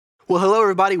Well, hello,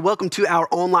 everybody. Welcome to our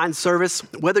online service.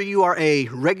 Whether you are a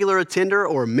regular attender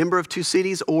or a member of Two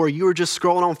Cities, or you were just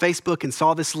scrolling on Facebook and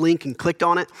saw this link and clicked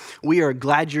on it, we are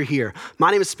glad you're here.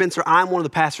 My name is Spencer. I'm one of the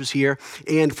pastors here.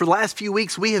 And for the last few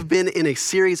weeks, we have been in a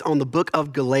series on the book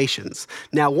of Galatians.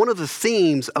 Now, one of the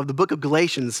themes of the book of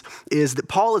Galatians is that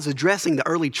Paul is addressing the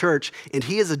early church, and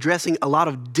he is addressing a lot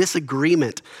of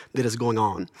disagreement that is going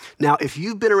on. Now, if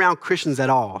you've been around Christians at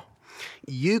all,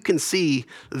 you can see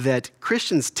that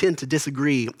Christians tend to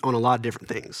disagree on a lot of different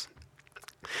things.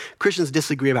 Christians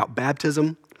disagree about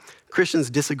baptism. Christians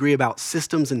disagree about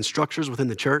systems and structures within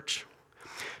the church.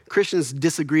 Christians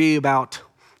disagree about,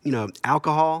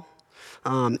 alcohol.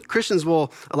 Christians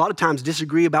will a lot of times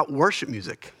disagree about worship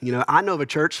music. I know of a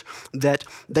church that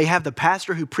they have the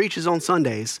pastor who preaches on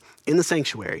Sundays in the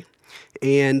sanctuary,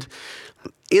 and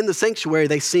in the sanctuary,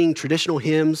 they sing traditional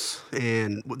hymns,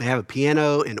 and they have a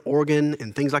piano and organ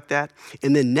and things like that.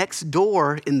 And then next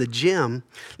door in the gym,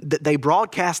 they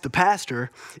broadcast the pastor,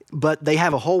 but they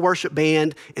have a whole worship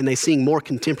band, and they sing more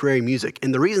contemporary music.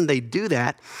 And the reason they do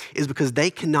that is because they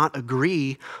cannot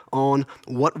agree on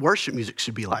what worship music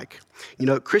should be like.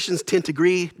 Christians tend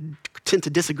to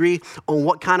disagree on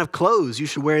what kind of clothes you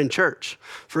should wear in church.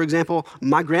 For example,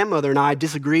 my grandmother and I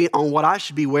disagree on what I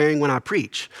should be wearing when I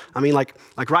preach.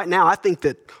 Like right now, I think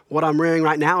that what I'm wearing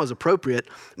right now is appropriate,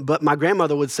 but my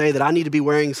grandmother would say that I need to be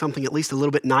wearing something at least a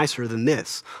little bit nicer than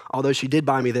this, although she did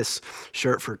buy me this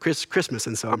shirt for Christmas,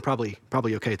 and so I'm probably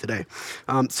okay today.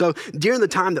 So during the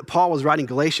time that Paul was writing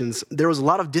Galatians, there was a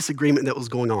lot of disagreement that was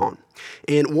going on.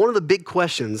 And one of the big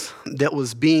questions that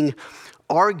was being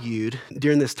argued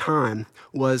during this time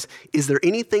was, is there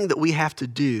anything that we have to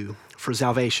do for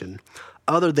salvation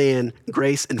other than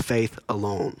grace and faith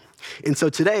alone? And so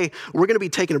today, we're going to be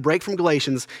taking a break from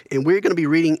Galatians, and we're going to be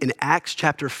reading in Acts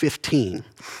chapter 15.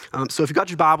 So if you've got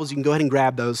your Bibles, you can go ahead and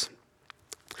grab those.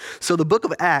 So the book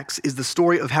of Acts is the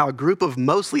story of how a group of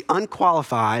mostly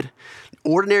unqualified,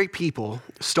 ordinary people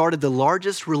started the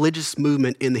largest religious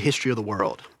movement in the history of the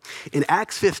world. In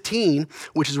Acts 15,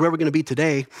 which is where we're going to be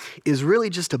today, is really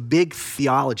just a big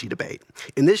theology debate.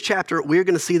 In this chapter, we're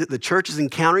going to see that the church is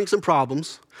encountering some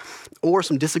problems or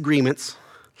some disagreements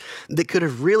that could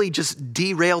have really just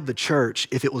derailed the church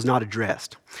if it was not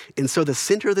addressed. And so the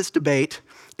center of this debate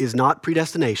is not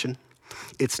predestination.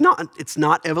 It's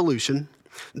not evolution.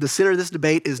 The center of this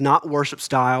debate is not worship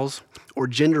styles or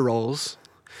gender roles.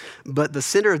 But the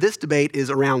center of this debate is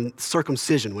around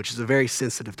circumcision, which is a very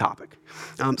sensitive topic.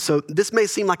 So this may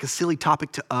seem like a silly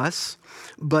topic to us,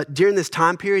 but during this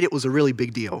time period, it was a really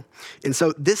big deal. And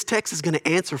so this text is going to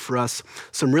answer for us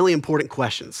some really important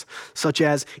questions, such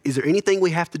as, is there anything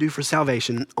we have to do for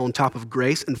salvation on top of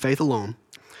grace and faith alone?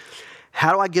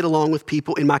 How do I get along with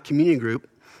people in my community group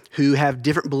who have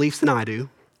different beliefs than I do?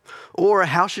 Or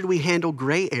how should we handle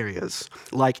gray areas,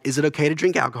 like, is it okay to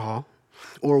drink alcohol?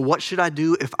 Or what should I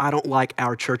do if I don't like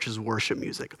our church's worship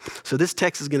music? So this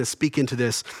text is going to speak into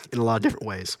this in a lot of different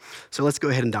ways. So let's go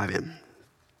ahead and dive in.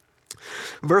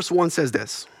 Verse 1 says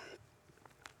this: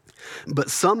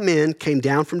 "But some men came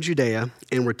down from Judea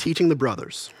and were teaching the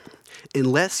brothers,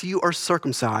 'Unless you are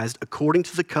circumcised according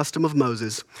to the custom of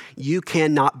Moses, you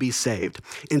cannot be saved.'"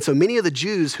 And so many of the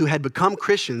Jews who had become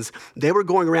Christians, they were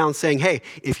going around saying, hey,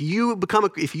 if you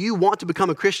want to become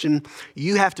a Christian,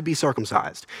 you have to be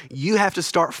circumcised. You have to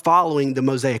start following the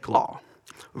Mosaic law.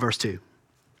 Verse 2.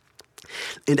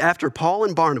 "And after Paul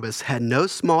and Barnabas had no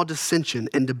small dissension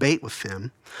and debate with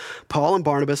them, Paul and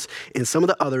Barnabas and some of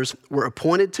the others were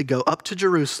appointed to go up to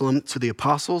Jerusalem to the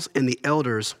apostles and the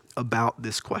elders about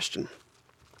this question."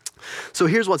 So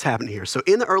here's what's happening here. So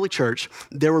in the early church,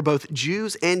 there were both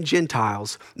Jews and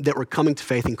Gentiles that were coming to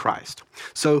faith in Christ.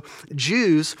 So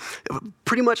Jews,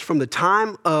 pretty much from the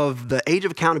time of the age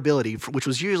of accountability, which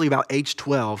was usually about age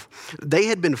 12, they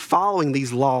had been following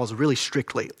these laws really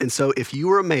strictly. And so if you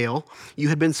were a male, you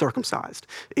had been circumcised,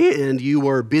 and you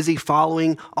were busy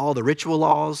following all the ritual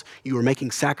laws, you were making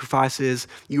sacrifices,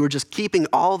 you were just keeping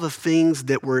all the things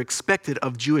that were expected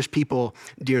of Jewish people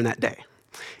during that day.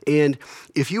 And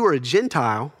if you were a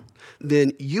Gentile,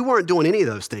 then you weren't doing any of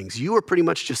those things. You were pretty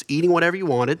much just eating whatever you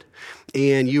wanted,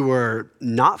 and you were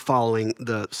not following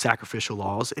the sacrificial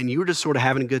laws, and you were just sort of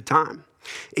having a good time.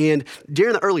 And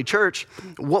during the early church,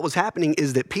 what was happening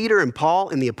is that Peter and Paul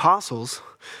and the apostles,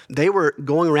 they were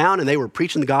going around and they were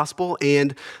preaching the gospel,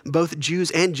 and both Jews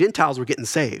and Gentiles were getting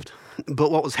saved.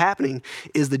 But what was happening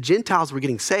is the Gentiles were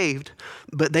getting saved,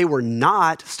 but they were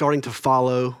not starting to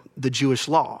follow the Jewish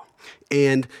law.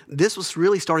 And this was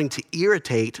really starting to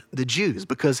irritate the Jews,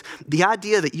 because the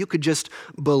idea that you could just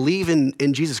believe in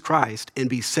Jesus Christ and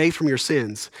be saved from your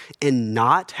sins and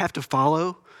not have to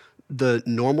follow the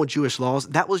normal Jewish laws,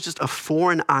 that was just a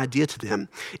foreign idea to them.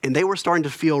 And they were starting to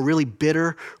feel really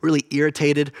bitter, really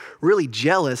irritated, really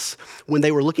jealous when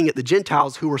they were looking at the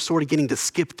Gentiles who were sort of getting to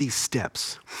skip these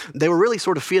steps. They were really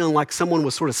sort of feeling like someone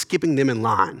was sort of skipping them in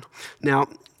line. Now,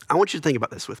 I want you to think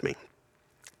about this with me.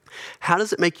 How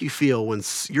does it make you feel when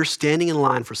you're standing in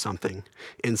line for something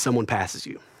and someone passes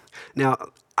you? Now,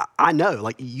 I know,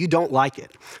 like, you don't like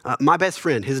it. My best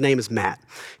friend, his name is Matt,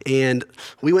 and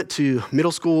we went to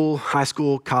middle school, high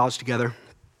school, college together.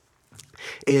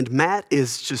 And Matt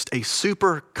is just a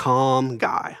super calm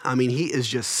guy. I mean, he is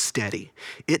just steady.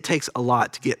 It takes a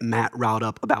lot to get Matt riled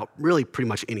up about really pretty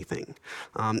much anything.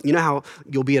 You know how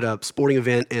you'll be at a sporting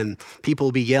event and people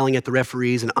will be yelling at the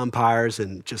referees and umpires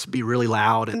and just be really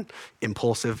loud and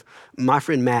impulsive? My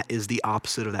friend Matt is the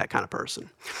opposite of that kind of person.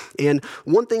 And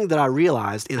one thing that I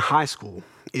realized in high school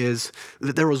is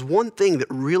that there was one thing that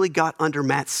really got under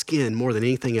Matt's skin more than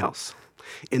anything else.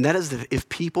 And that is that if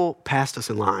people passed us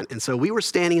in line. And so we were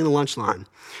standing in the lunch line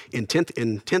in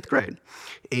 10th grade.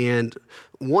 And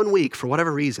one week, for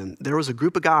whatever reason, there was a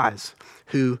group of guys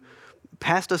who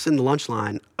passed us in the lunch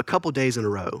line a couple days in a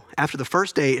row. After the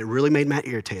first day, it really made Matt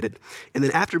irritated. And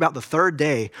then after about the third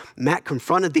day, Matt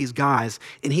confronted these guys,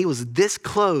 and he was this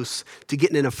close to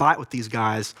getting in a fight with these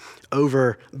guys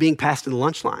over being passed in the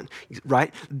lunch line,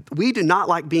 right? We do not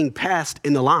like being passed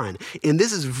in the line. And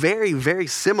this is very, very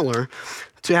similar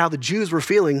to how the Jews were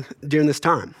feeling during this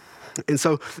time. And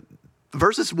so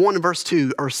verses 1 and verse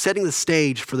 2 are setting the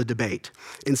stage for the debate.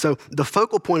 And so the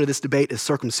focal point of this debate is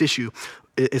circumcision,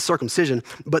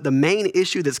 but the main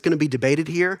issue that's going to be debated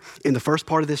here in the first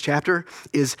part of this chapter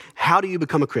is how do you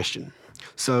become a Christian?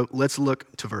 So let's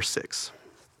look to verse 6.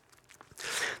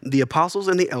 The apostles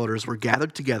and the elders were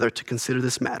gathered together to consider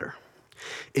this matter.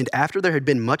 And after there had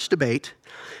been much debate,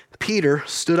 Peter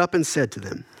stood up and said to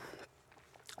them,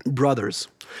 "Brothers,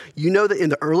 you know that in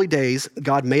the early days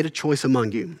God made a choice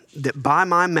among you, that by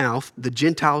my mouth the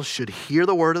Gentiles should hear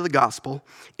the word of the gospel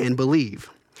and believe.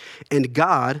 And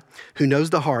God, who knows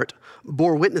the heart,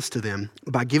 bore witness to them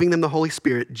by giving them the Holy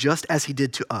Spirit just as he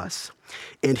did to us.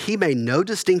 And he made no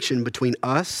distinction between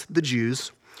us, the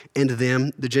Jews, and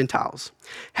them, the Gentiles,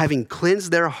 having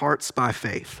cleansed their hearts by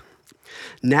faith.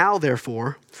 Now,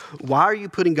 therefore, why are you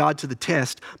putting God to the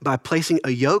test by placing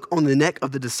a yoke on the neck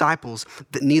of the disciples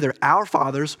that neither our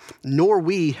fathers nor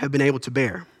we have been able to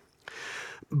bear?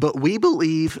 But we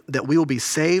believe that we will be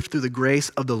saved through the grace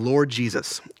of the Lord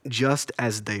Jesus, just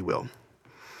as they will."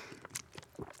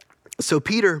 So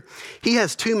Peter, he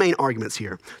has two main arguments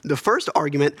here. The first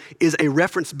argument is a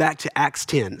reference back to Acts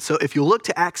 10. So if you look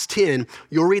to Acts 10,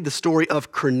 you'll read the story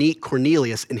of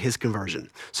Cornelius and his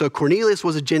conversion. So Cornelius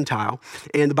was a Gentile,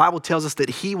 and the Bible tells us that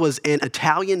he was an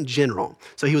Italian general.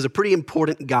 So he was a pretty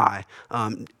important guy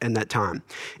in that time.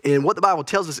 And what the Bible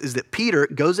tells us is that Peter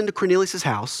goes into Cornelius'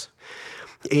 house,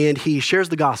 and he shares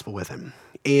the gospel with him.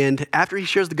 And after he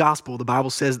shares the gospel, the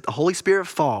Bible says that the Holy Spirit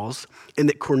falls, and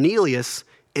that Cornelius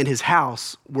and his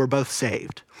house were both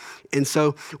saved. And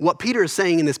so what Peter is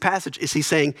saying in this passage is he's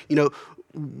saying, you know,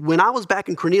 when I was back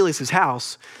in Cornelius'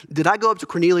 house, did I go up to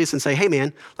Cornelius and say, hey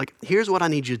man, like, here's what I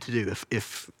need you to do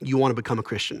if you want to become a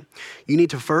Christian. You need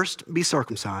to first be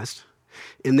circumcised,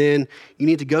 and then you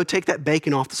need to go take that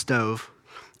bacon off the stove,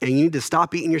 and you need to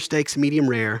stop eating your steaks medium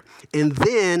rare, and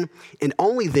then, and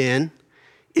only then,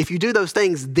 if you do those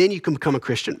things, then you can become a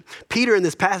Christian. Peter in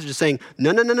this passage is saying,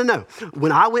 no.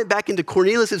 When I went back into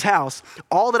Cornelius' house,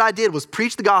 all that I did was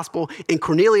preach the gospel, and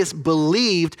Cornelius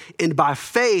believed, and by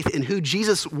faith in who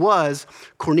Jesus was,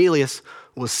 Cornelius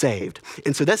was saved.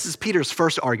 And so this is Peter's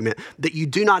first argument, that you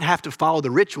do not have to follow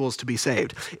the rituals to be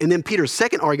saved. And then Peter's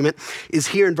second argument is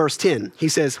here in verse 10. He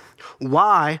says,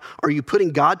 why are you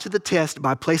putting God to the test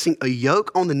by placing a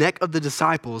yoke on the neck of the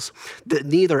disciples that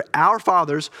neither our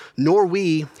fathers nor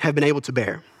we have been able to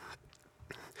bear?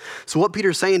 So what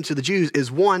Peter's saying to the Jews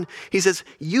is, one, he says,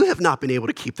 you have not been able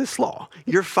to keep this law.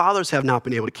 Your fathers have not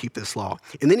been able to keep this law.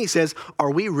 And then he says, are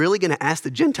we really going to ask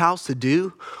the Gentiles to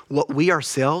do what we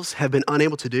ourselves have been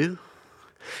unable to do?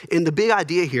 And the big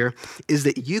idea here is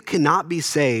that you cannot be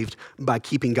saved by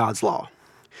keeping God's law.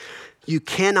 You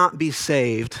cannot be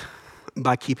saved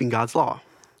by keeping God's law.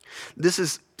 This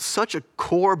is such a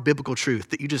core biblical truth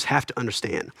that you just have to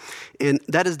understand. And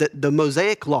that is that the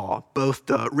Mosaic law, both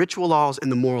the ritual laws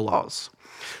and the moral laws,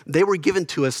 they were given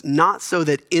to us not so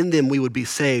that in them we would be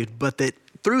saved, but that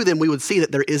through them we would see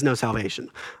that there is no salvation.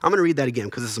 I'm going to read that again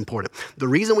because it's important. The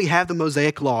reason we have the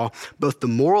Mosaic law, both the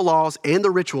moral laws and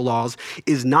the ritual laws,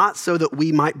 is not so that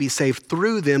we might be saved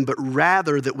through them, but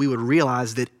rather that we would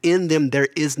realize that in them there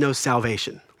is no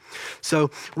salvation.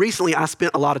 So recently I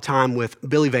spent a lot of time with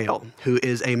Billy Vale, who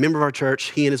is a member of our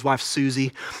church. He and his wife,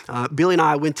 Susie. Billy and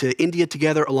I went to India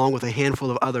together along with a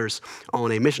handful of others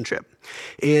on a mission trip.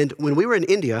 And when we were in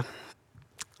India,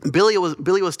 Billy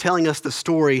was telling us the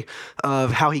story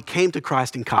of how he came to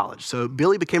Christ in college. So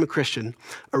Billy became a Christian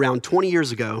around 20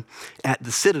 years ago at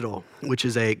the Citadel, which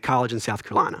is a college in South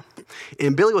Carolina.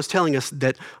 And Billy was telling us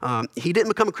that he didn't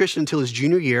become a Christian until his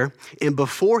junior year. And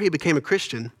before he became a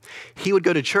Christian, he would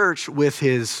go to church with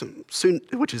his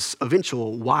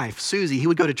eventual wife, Susie. He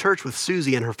would go to church with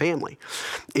Susie and her family.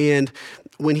 And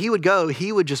when he would go,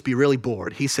 he would just be really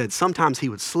bored. He said sometimes he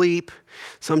would sleep,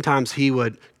 sometimes he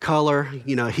would color,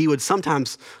 he would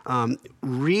sometimes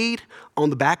read on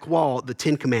the back wall the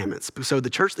 10 Commandments. So the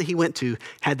church that he went to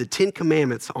had the 10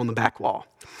 Commandments on the back wall.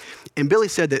 And Billy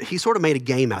said that he sort of made a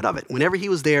game out of it. Whenever he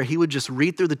was there, he would just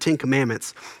read through the 10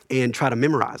 Commandments and try to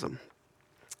memorize them.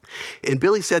 And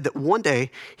Billy said that one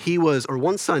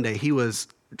Sunday, he was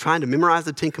trying to memorize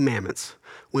the 10 Commandments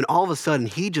when all of a sudden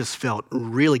he just felt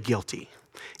really guilty.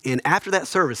 And after that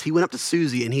service, he went up to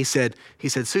Susie and he said,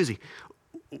 Susie,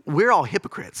 we're all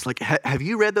hypocrites. Like, have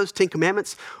you read those 10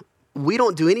 Commandments? We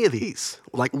don't do any of these.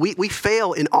 Like, we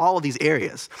fail in all of these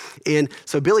areas. And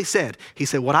so Billy said,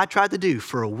 what I tried to do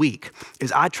for a week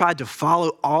is I tried to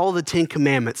follow all the 10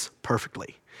 Commandments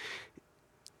perfectly.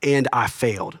 And I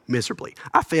failed miserably.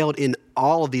 I failed in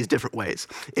all of these different ways.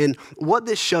 And what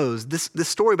this shows, this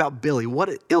story about Billy, what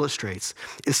it illustrates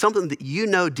is something that you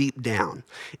know deep down,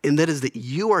 and that is that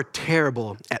you are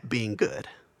terrible at being good.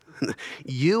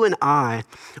 You and I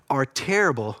are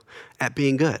terrible at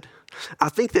being good. I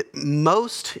think that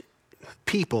most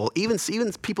people, even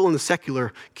people in the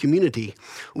secular community,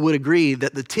 would agree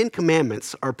that the 10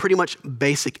 Commandments are pretty much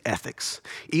basic ethics.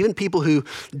 Even people who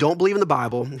don't believe in the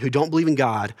Bible, who don't believe in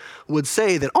God, would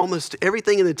say that almost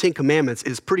everything in the 10 Commandments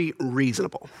is pretty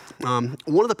reasonable. One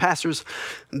of the pastors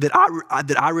that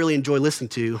I really enjoy listening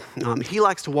to, he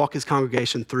likes to walk his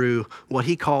congregation through what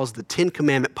he calls the 10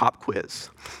 Commandment pop quiz.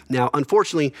 Now,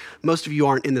 unfortunately, most of you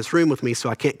aren't in this room with me, so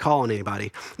I can't call on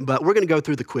anybody, but we're going to go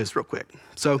through the quiz real quick.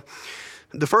 So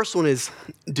the first one is,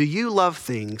 do you love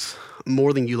things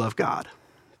more than you love God?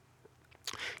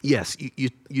 Yes, you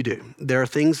do. There are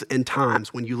things and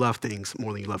times when you love things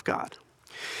more than you love God.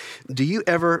 Do you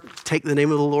ever take the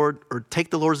name of the Lord or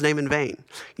take the Lord's name in vain?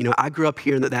 I grew up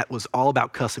hearing that was all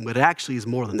about cussing, but it actually is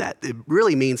more than that. It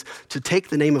really means to take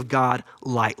the name of God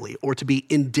lightly or to be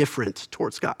indifferent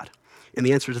towards God. And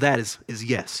the answer to that is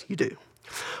yes, you do.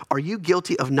 Are you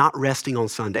guilty of not resting on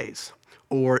Sundays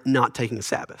or not taking a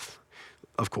Sabbath?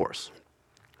 Of course.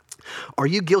 Are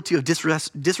you guilty of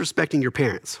disrespecting your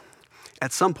parents?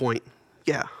 At some point,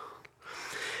 yeah.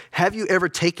 Have you ever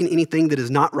taken anything that is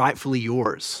not rightfully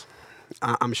yours?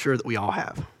 I'm sure that we all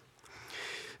have.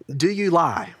 Do you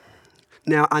lie?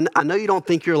 Now, I know you don't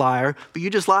think you're a liar, but you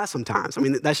just lie sometimes. I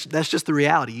mean, that's just the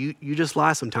reality. You just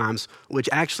lie sometimes, which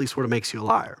actually sort of makes you a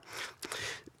liar.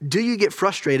 Do you get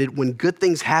frustrated when good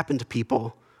things happen to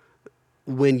people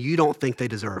when you don't think they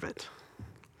deserve it?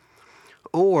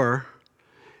 Or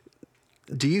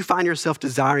do you find yourself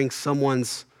desiring someone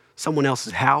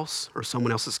else's house or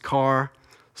someone else's car,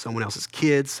 someone else's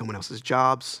kids, someone else's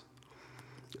jobs?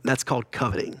 That's called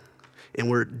coveting, and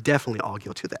we're definitely all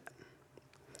guilty of that.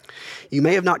 You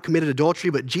may have not committed adultery,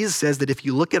 but Jesus says that if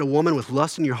you look at a woman with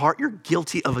lust in your heart, you're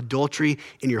guilty of adultery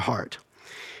in your heart.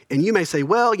 And you may say,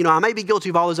 well, I may be guilty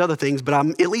of all those other things, but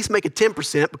I'm at least making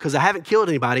 10% because I haven't killed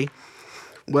anybody.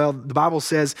 Well, the Bible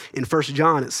says in 1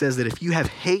 John, it says that if you have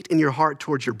hate in your heart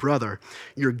towards your brother,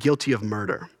 you're guilty of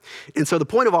murder. And so the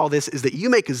point of all this is that you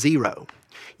make a zero.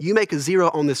 You make a zero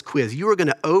on this quiz. You are going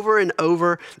to over and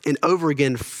over and over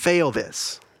again fail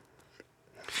this.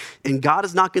 And God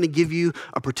is not going to give you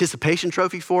a participation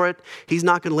trophy for it. He's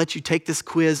not going to let you take this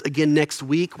quiz again next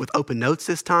week with open notes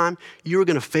this time. You are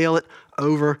going to fail it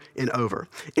over and over.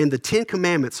 And the 10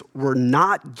 Commandments were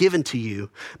not given to you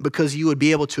because you would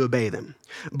be able to obey them,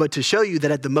 but to show you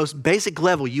that at the most basic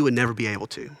level, you would never be able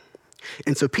to.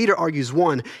 And so Peter argues,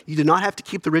 1, you do not have to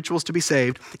keep the rituals to be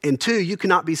saved, and 2, you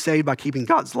cannot be saved by keeping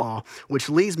God's law, which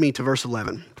leads me to verse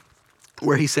 11.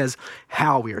 Where he says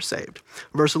how we are saved.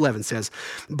 Verse 11 says,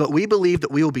 but we believe that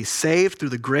we will be saved through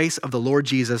the grace of the Lord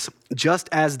Jesus, just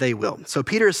as they will. So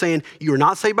Peter is saying, you are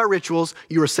not saved by rituals,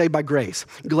 you are saved by grace.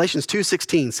 Galatians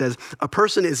 2:16 says, a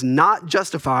person is not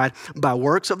justified by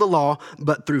works of the law,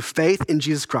 but through faith in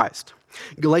Jesus Christ.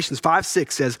 Galatians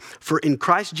 5:6 says, for in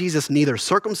Christ Jesus, neither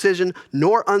circumcision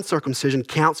nor uncircumcision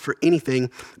counts for anything,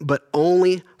 but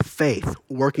only faith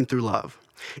working through love.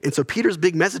 And so Peter's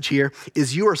big message here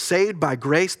is you are saved by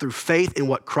grace through faith in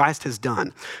what Christ has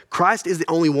done. Christ is the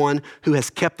only one who has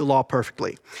kept the law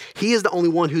perfectly. He is the only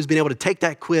one who's been able to take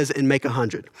that quiz and make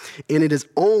 100. And it is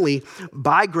only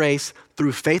by grace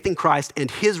through faith in Christ and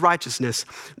his righteousness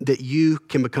that you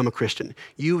can become a Christian.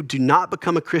 You do not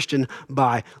become a Christian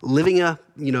by living a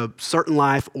certain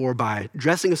life or by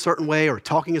dressing a certain way or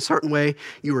talking a certain way.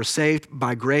 You are saved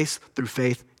by grace through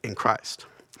faith in Christ.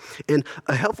 And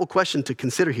a helpful question to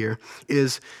consider here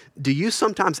is, do you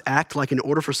sometimes act like in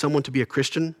order for someone to be a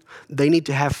Christian, they need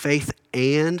to have faith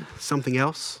and something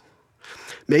else?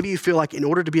 Maybe you feel like in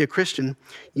order to be a Christian,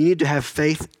 you need to have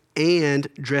faith and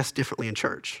dress differently in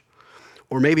church.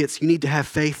 Or maybe it's you need to have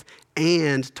faith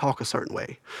and talk a certain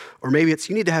way. Or maybe it's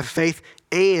you need to have faith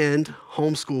and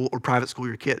homeschool or private school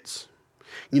your kids.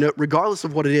 Regardless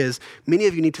of what it is, many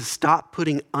of you need to stop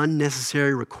putting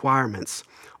unnecessary requirements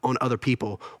on other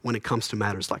people when it comes to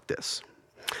matters like this.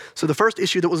 So the first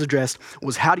issue that was addressed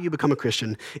was how do you become a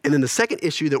Christian? And then the second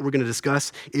issue that we're going to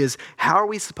discuss is how are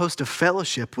we supposed to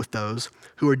fellowship with those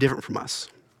who are different from us?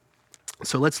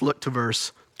 So let's look to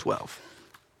verse 12.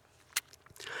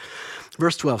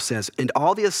 Verse 12 says, "And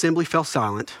all the assembly fell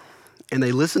silent, and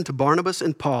they listened to Barnabas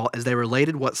and Paul as they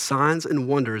related what signs and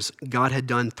wonders God had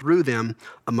done through them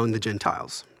among the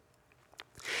Gentiles.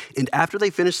 And after they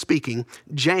finished speaking,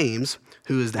 James,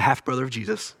 who is the half-brother of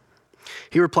Jesus,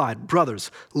 he replied, 'Brothers,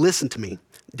 listen to me.'"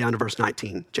 Down to verse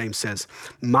 19, James says,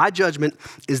 "My judgment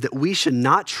is that we should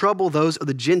not trouble those of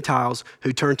the Gentiles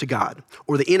who turn to God."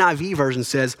 Or the NIV version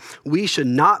says, "We should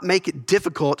not make it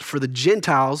difficult for the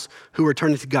Gentiles who are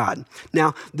turning to God."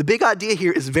 Now, the big idea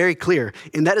here is very clear,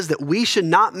 and that is that we should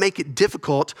not make it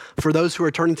difficult for those who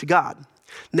are turning to God.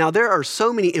 Now, there are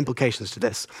so many implications to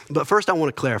this, but first I want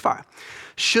to clarify.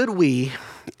 Should we,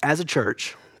 as a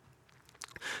church,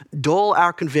 dull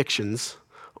our convictions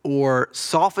or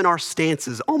soften our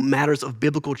stances on matters of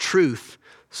biblical truth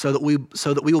so that we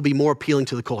will be more appealing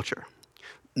to the culture?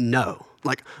 No.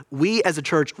 We as a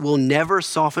church will never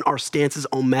soften our stances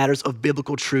on matters of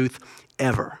biblical truth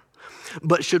ever.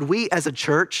 But should we as a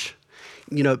church,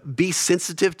 be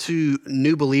sensitive to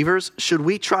new believers? Should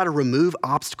we try to remove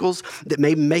obstacles that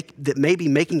may be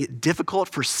making it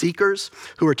difficult for seekers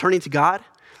who are turning to God?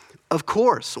 Of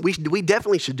course, we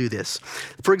definitely should do this.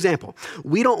 For example,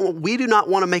 we do not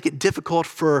want to make it difficult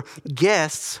for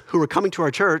guests who are coming to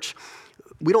our church.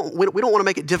 We don't want to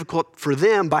make it difficult for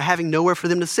them by having nowhere for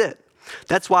them to sit.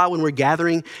 That's why when we're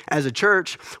gathering as a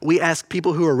church, we ask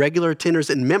people who are regular attenders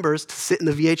and members to sit in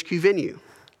the VHQ venue.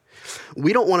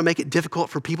 We don't want to make it difficult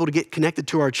for people to get connected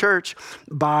to our church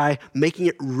by making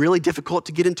it really difficult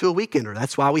to get into a weekender.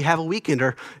 That's why we have a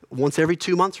weekender once every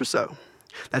 2 months or so.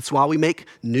 That's why we make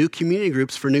new community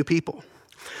groups for new people.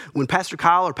 When Pastor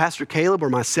Kyle or Pastor Caleb or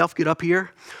myself get up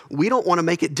here, we don't want to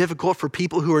make it difficult for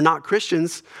people who are not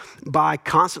Christians by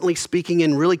constantly speaking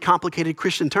in really complicated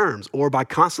Christian terms, or by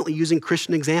constantly using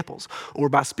Christian examples, or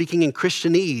by speaking in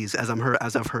Christianese,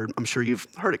 I'm sure you've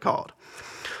heard it called.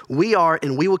 We are,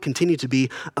 and we will continue to be,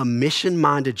 a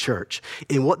mission-minded church.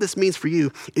 And what this means for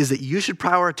you is that you should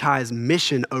prioritize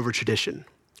mission over tradition.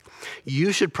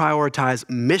 You should prioritize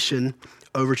mission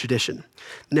over tradition.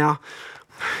 Now,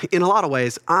 in a lot of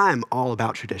ways, I'm all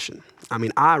about tradition.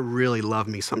 I really love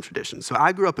me some tradition. So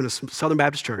I grew up in a Southern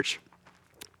Baptist church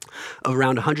of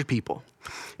around 100 people.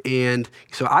 And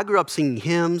so I grew up singing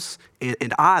hymns,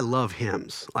 and I love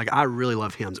hymns. I really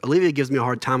love hymns. Olivia gives me a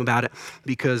hard time about it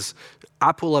because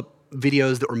I pull up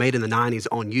videos that were made in the 90s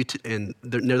on YouTube, and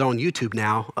they're on YouTube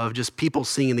now, of just people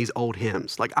singing these old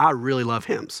hymns. I really love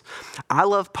hymns. I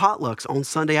love potlucks on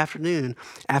Sunday afternoon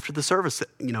after the service,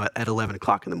 at 11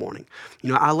 o'clock in the morning.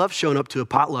 I love showing up to a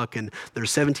potluck, and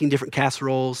there's 17 different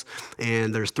casseroles,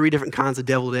 and there's 3 different kinds of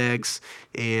deviled eggs,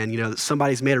 and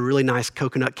somebody's made a really nice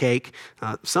coconut cake.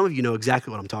 Some of you know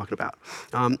exactly what I'm talking about.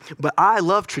 But I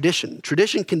love tradition.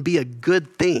 Tradition can be a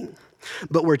good thing.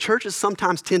 But where churches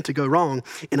sometimes tend to go wrong,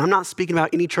 and I'm not speaking about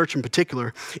any church in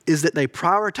particular, is that they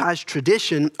prioritize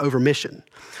tradition over mission.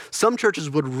 Some churches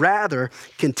would rather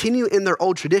continue in their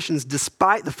old traditions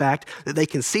despite the fact that they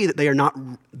can see that they are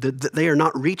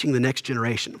not reaching the next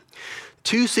generation.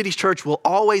 Two Cities Church will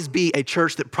always be a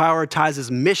church that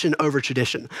prioritizes mission over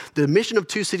tradition. The mission of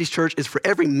Two Cities Church is for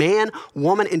every man,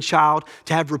 woman, and child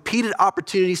to have repeated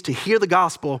opportunities to hear the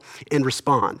gospel and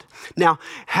respond. Now,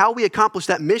 how we accomplish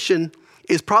that mission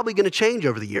is probably going to change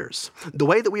over the years. The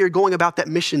way that we are going about that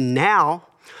mission now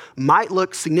might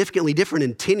look significantly different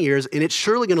in 10 years, and it's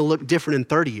surely going to look different in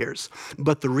 30 years.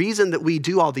 But the reason that we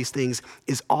do all these things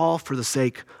is all for the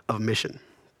sake of mission.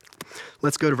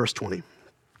 Let's go to verse 20.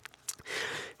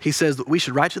 He says that we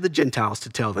should write to the Gentiles to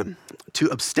tell them to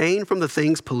abstain from the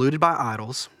things polluted by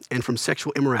idols and from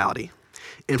sexual immorality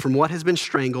and from what has been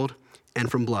strangled and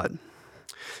from blood.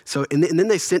 So, and then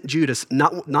they sent Judas,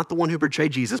 not the one who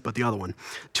betrayed Jesus, but the other one,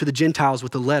 to the Gentiles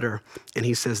with a letter. And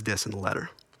he says this in the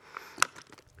letter.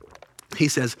 He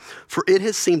says, "For it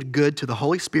has seemed good to the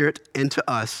Holy Spirit and to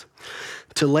us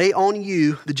to lay on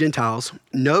you, the Gentiles,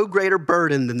 no greater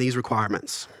burden than these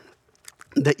requirements,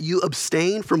 that you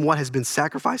abstain from what has been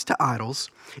sacrificed to idols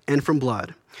and from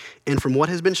blood and from what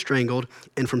has been strangled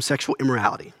and from sexual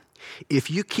immorality.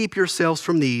 If you keep yourselves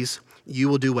from these, you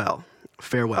will do well.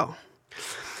 Farewell."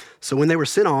 So when they were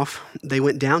sent off, they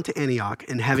went down to Antioch,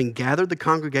 and having gathered the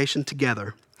congregation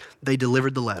together, they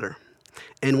delivered the letter.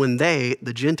 And when they,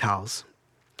 the Gentiles,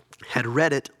 had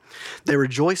read it, they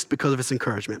rejoiced because of its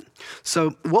encouragement.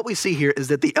 So what we see here is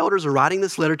that the elders are writing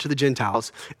this letter to the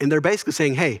Gentiles, and they're basically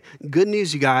saying, hey, good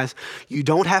news, you guys. You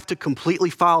don't have to completely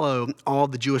follow all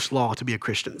the Jewish law to be a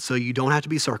Christian, so you don't have to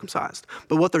be circumcised.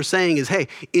 But what they're saying is, hey,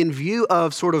 in view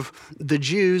of sort of the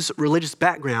Jews' religious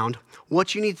background,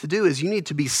 what you need to do is you need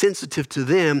to be sensitive to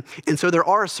them, and so there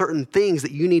are certain things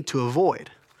that you need to avoid.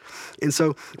 And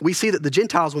so we see that the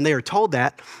Gentiles, when they are told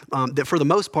that for the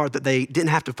most part that they didn't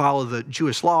have to follow the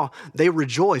Jewish law, they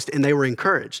rejoiced and they were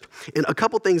encouraged. And a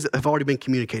couple things that have already been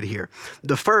communicated here.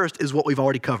 The first is what we've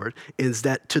already covered, is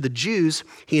that to the Jews,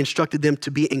 he instructed them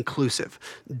to be inclusive.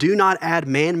 Do not add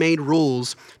man-made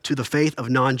rules to the faith of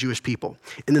non-Jewish people.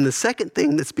 And then the second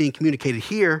thing that's being communicated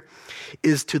here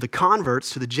is to the converts,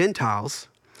 to the Gentiles.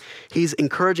 He's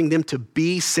encouraging them to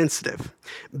be sensitive.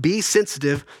 Be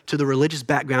sensitive to the religious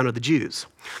background of the Jews.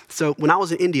 So when I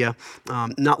was in India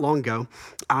not long ago,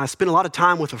 I spent a lot of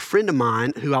time with a friend of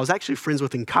mine who I was actually friends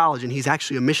with in college, and he's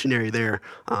actually a missionary there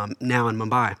now in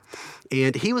Mumbai.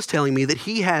 And he was telling me that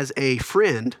he has a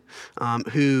friend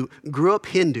who grew up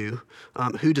Hindu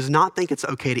who does not think it's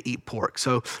okay to eat pork.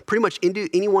 So pretty much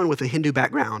anyone with a Hindu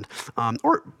background,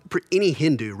 or any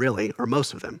Hindu really, or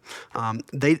most of them,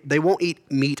 they won't eat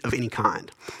meat of any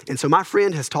kind. And so my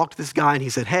friend has talked to this guy, and he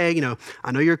said, hey,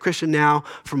 I know you're a Christian now.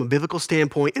 From a biblical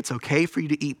standpoint, it's okay for you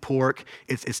to eat pork.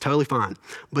 It's totally fine.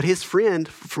 But his friend,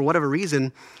 for whatever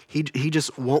reason, he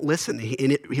just won't listen.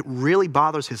 And it really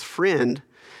bothers his friend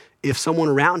if someone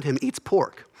around him eats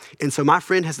pork. And so my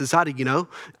friend has decided,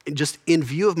 just in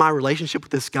view of my relationship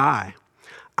with this guy,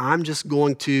 I'm just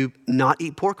going to not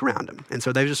eat pork around him. And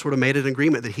so they've just sort of made an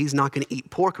agreement that he's not going to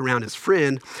eat pork around his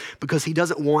friend because he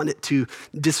doesn't want it to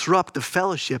disrupt the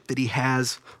fellowship that he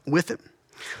has with him.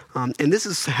 And this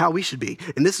is how we should be.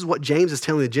 And this is what James is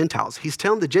telling the Gentiles. He's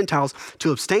telling the Gentiles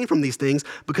to abstain from these things,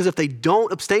 because if they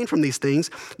don't abstain from these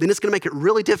things, then it's going to make it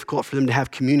really difficult for them to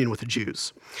have communion with the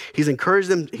Jews. He's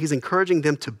encouraging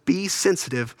them to be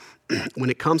sensitive when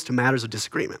it comes to matters of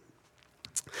disagreement.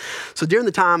 So during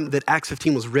the time that Acts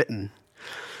 15 was written,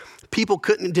 people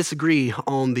couldn't disagree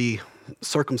on the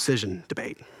circumcision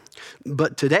debate.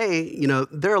 But today,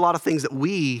 there are a lot of things that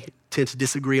we tend to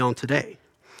disagree on today.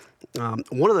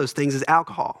 One of those things is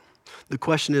alcohol. The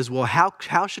question is, well,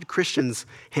 how should Christians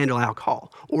handle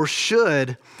alcohol? Or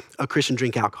should a Christian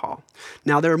drink alcohol?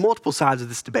 Now, there are multiple sides of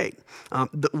this debate.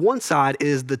 The one side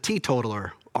is the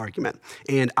teetotaler argument.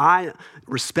 And I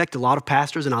respect a lot of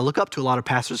pastors, and I look up to a lot of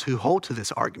pastors who hold to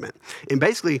this argument. And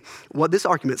basically, what this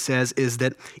argument says is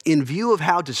that in view of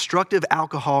how destructive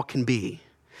alcohol can be,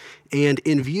 and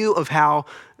in view of how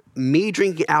me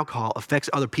drinking alcohol affects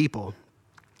other people,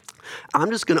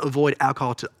 I'm just going to avoid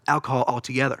alcohol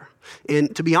altogether.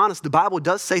 And to be honest, the Bible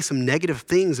does say some negative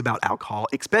things about alcohol,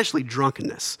 especially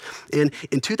drunkenness. And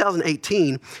in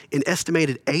 2018, an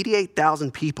estimated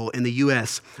 88,000 people in the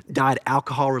U.S. died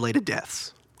alcohol-related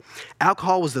deaths.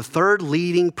 Alcohol was the third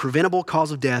leading preventable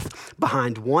cause of death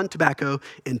behind 1, tobacco,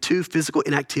 and 2, physical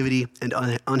inactivity and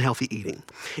unhealthy eating.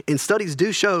 And studies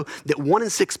do show that 1 in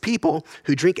 6 people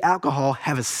who drink alcohol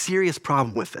have a serious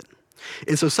problem with it.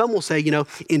 And so some will say,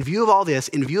 in view of all this,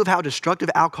 in view of how destructive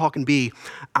alcohol can be,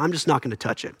 I'm just not going to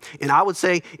touch it. And I would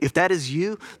say, if that is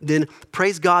you, then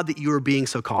praise God that you are being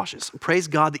so cautious. Praise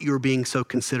God that you are being so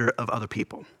considerate of other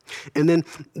people. And then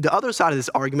the other side of this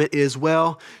argument is,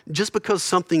 well, just because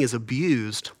something is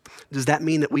abused, does that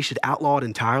mean that we should outlaw it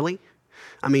entirely?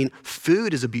 I mean,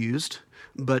 food is abused,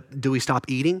 but do we stop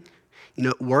eating?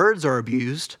 Words are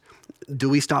abused. Do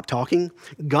we stop talking?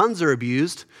 Guns are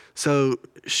abused, so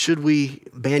should we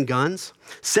ban guns?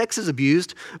 Sex is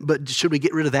abused, but should we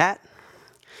get rid of that?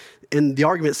 And the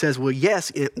argument says, well,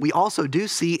 yes, we also do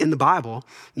see in the Bible,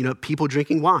 people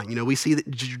drinking wine. We see that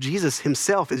Jesus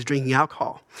himself is drinking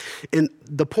alcohol. And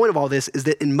the point of all this is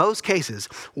that in most cases,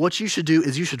 what you should do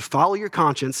is you should follow your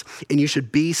conscience and you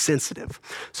should be sensitive.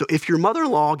 So if your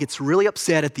mother-in-law gets really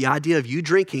upset at the idea of you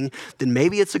drinking, then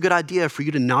maybe it's a good idea for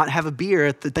you to not have a beer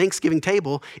at the Thanksgiving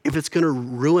table if it's going to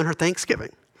ruin her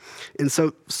Thanksgiving. And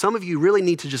so some of you really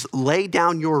need to just lay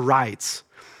down your rights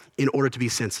in order to be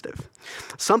sensitive.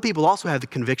 Some people also have the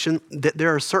conviction that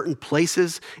there are certain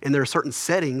places and there are certain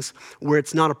settings where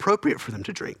it's not appropriate for them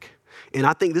to drink. And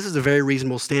I think this is a very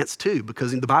reasonable stance too,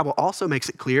 because the Bible also makes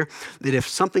it clear that if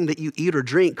something that you eat or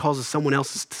drink causes someone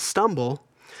else to stumble,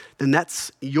 then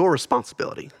that's your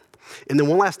responsibility. And then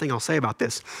one last thing I'll say about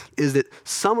this is that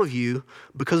some of you,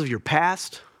 because of your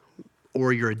past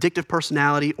or your addictive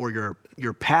personality or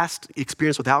your past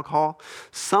experience with alcohol,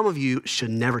 some of you should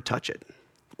never touch it.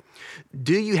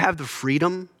 Do you have the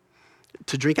freedom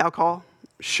to drink alcohol?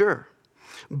 Sure.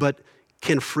 But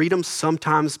can freedom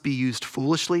sometimes be used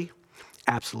foolishly?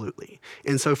 Absolutely.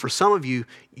 And so for some of you,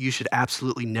 you should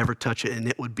absolutely never touch it, and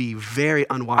it would be very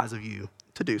unwise of you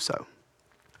to do so.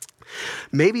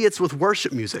 Maybe it's with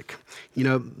worship music.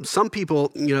 Some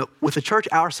people, with a church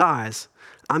our size,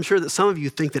 I'm sure that some of you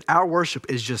think that our worship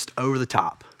is just over the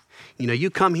top. You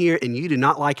come here and you do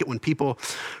not like it when people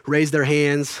raise their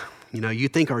hands. You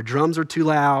think our drums are too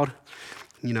loud.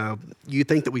 You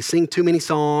think that we sing too many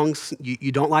songs.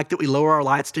 You don't like that we lower our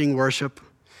lights during worship.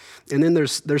 And then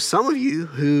there's some of you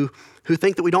who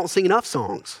think that we don't sing enough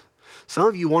songs. Some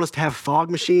of you want us to have fog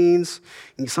machines.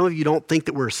 And some of you don't think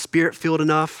that we're spirit-filled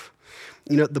enough.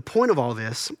 The point of all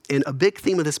this, and a big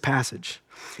theme of this passage,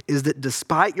 is that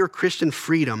despite your Christian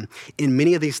freedom in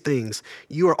many of these things,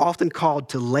 you are often called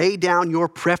to lay down your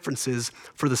preferences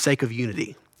for the sake of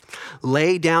unity.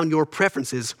 Lay down your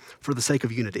preferences for the sake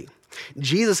of unity.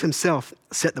 Jesus himself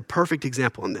set the perfect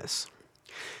example in this.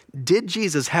 Did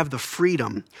Jesus have the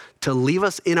freedom to leave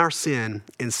us in our sin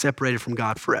and separated from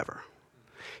God forever?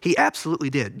 He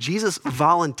absolutely did. Jesus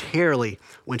voluntarily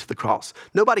went to the cross.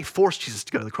 Nobody forced Jesus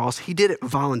to go to the cross. He did it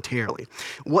voluntarily.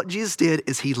 What Jesus did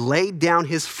is he laid down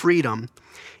his freedom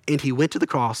and he went to the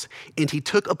cross and he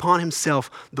took upon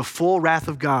himself the full wrath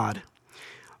of God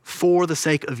for the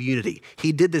sake of unity.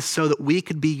 He did this so that we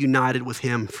could be united with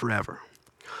him forever.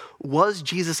 Was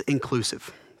Jesus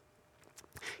inclusive?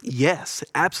 Yes,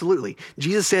 absolutely.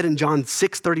 Jesus said in John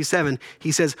 6:37,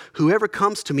 he says, "Whoever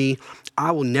comes to me,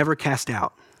 I will never cast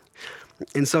out."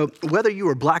 And so whether you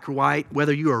are black or white,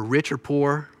 whether you are rich or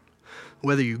poor,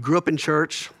 whether you grew up in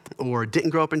church or didn't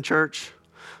grow up in church,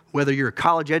 whether you're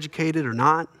college educated or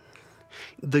not,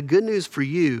 the good news for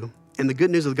you and the good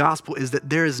news of the gospel is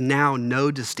that there is now no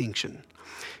distinction.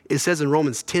 It says in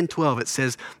Romans 10:12, it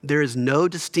says, "There is no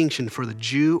distinction for the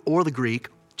Jew or the Greek,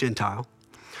 Gentile,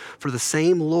 for the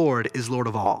same Lord is Lord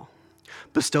of all,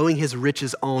 bestowing his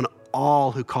riches on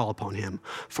all who call upon him.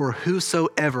 For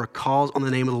whosoever calls on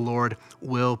the name of the Lord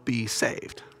will be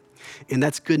saved." And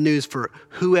that's good news for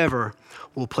whoever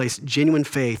will place genuine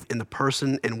faith in the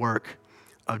person and work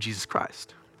of Jesus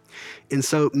Christ. And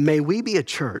so may we be a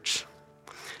church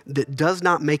that does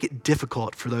not make it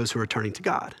difficult for those who are turning to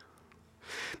God.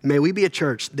 May we be a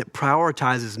church that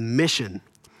prioritizes mission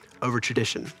over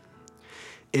tradition.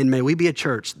 And may we be a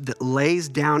church that lays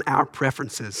down our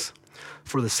preferences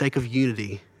for the sake of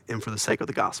unity and for the sake of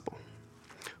the gospel.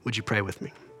 Would you pray with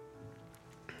me?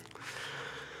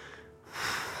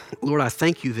 Lord, I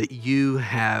thank you that you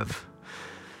have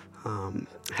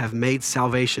made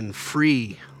salvation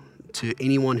free to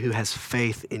anyone who has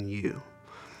faith in you.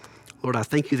 Lord, I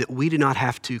thank you that we do not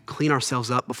have to clean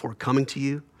ourselves up before coming to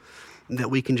you,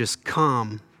 that we can just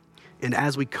come, and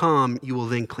as we come, you will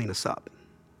then clean us up.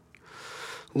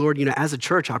 Lord, as a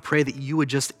church, I pray that you would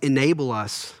just enable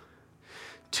us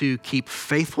to keep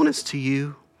faithfulness to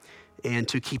you and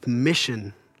to keep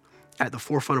mission at the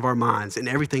forefront of our minds in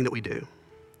everything that we do.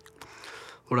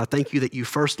 Lord, I thank you that you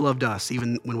first loved us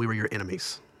even when we were your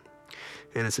enemies.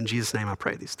 And it's in Jesus' name I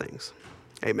pray these things.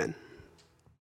 Amen.